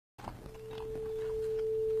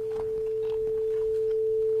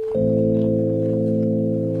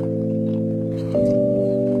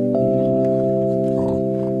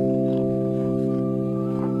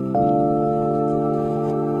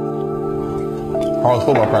How was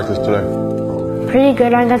football practice today? Pretty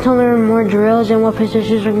good. I got to learn more drills and what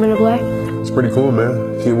positions I'm going to play. It's pretty cool,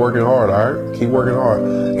 man. Keep working hard, all right? Keep working hard.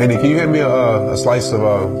 Andy, can you get me a slice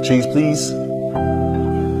of cheese, please?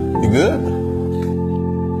 You good?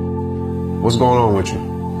 What's going on with you?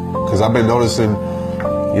 Because I've been noticing,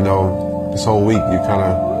 you know, this whole week you kind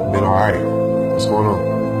of been all right. What's going on?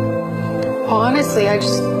 Well, honestly,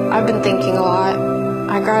 I've been thinking a lot.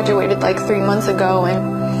 I graduated like 3 months ago,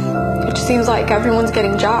 and it just seems like everyone's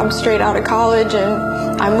getting jobs straight out of college,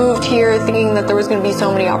 and I moved here thinking that there was going to be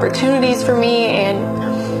so many opportunities for me,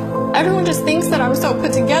 and everyone just thinks that I'm so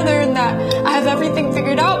put together and that I have everything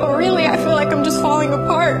figured out, but really I feel like I'm just falling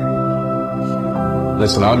apart.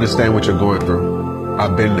 Listen, I understand what you're going through.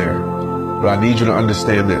 I've been there, but I need you to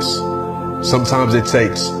understand this. Sometimes it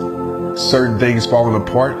takes certain things falling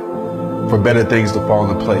apart for better things to fall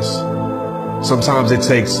into place. Sometimes it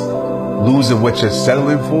takes losing what you're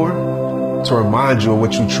settling for to remind you of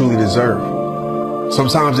what you truly deserve.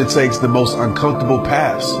 Sometimes it takes the most uncomfortable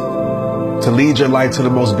paths to lead your life to the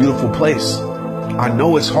most beautiful place. I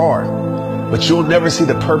know it's hard, but you'll never see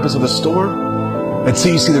the purpose of the storm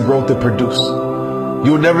until you see the growth it produced.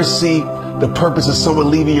 You'll never see the purpose of someone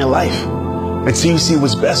leaving your life until you see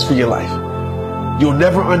what's best for your life. You'll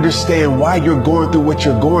never understand why you're going through what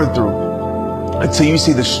you're going through until you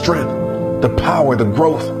see the strength, the power, the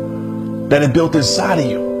growth that it built inside of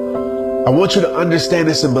you. I want you to understand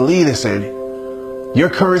this and believe this, Andy. Your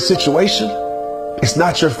current situation is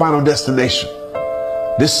not your final destination.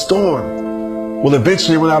 This storm will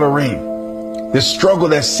eventually run out of rain. This struggle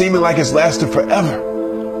that's seeming like it's lasted forever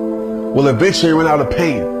will eventually run out of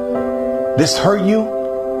pain. This hurt you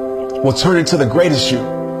will turn into the greatest you.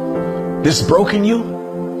 This broken you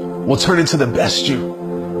will turn into the best you.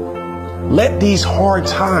 Let these hard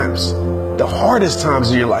times, the hardest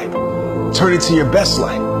times of your life, turn into your best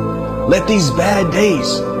life. Let these bad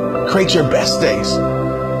days create your best days.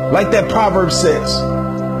 Like that proverb says,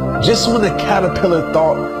 just when the caterpillar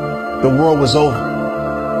thought the world was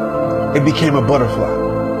over, it became a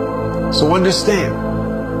butterfly. So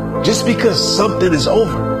understand, just because something is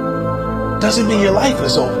over doesn't mean your life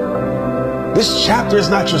is over. This chapter is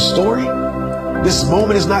not your story. This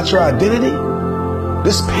moment is not your identity.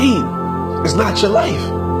 This pain is not your life.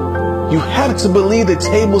 You have to believe the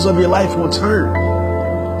tables of your life will turn.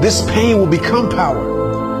 This pain will become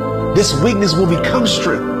power. This weakness will become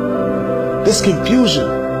strength. This confusion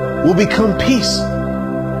will become peace.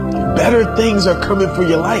 Better things are coming for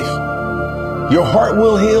your life. Your heart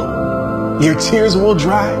will heal. Your tears will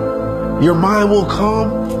dry. Your mind will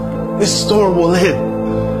calm. This storm will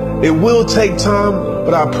end. It will take time,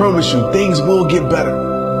 but I promise you, things will get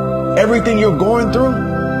better. Everything you're going through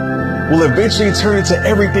will eventually turn into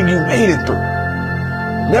everything you made it through.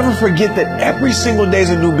 Never forget that every single day is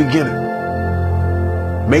a new beginning.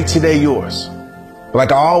 Make today yours.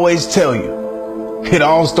 Like I always tell you, it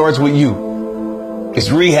all starts with you. It's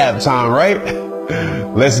rehab time, right?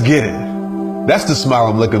 Let's get it. That's the smile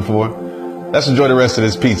I'm looking for. Let's enjoy the rest of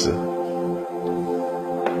this pizza.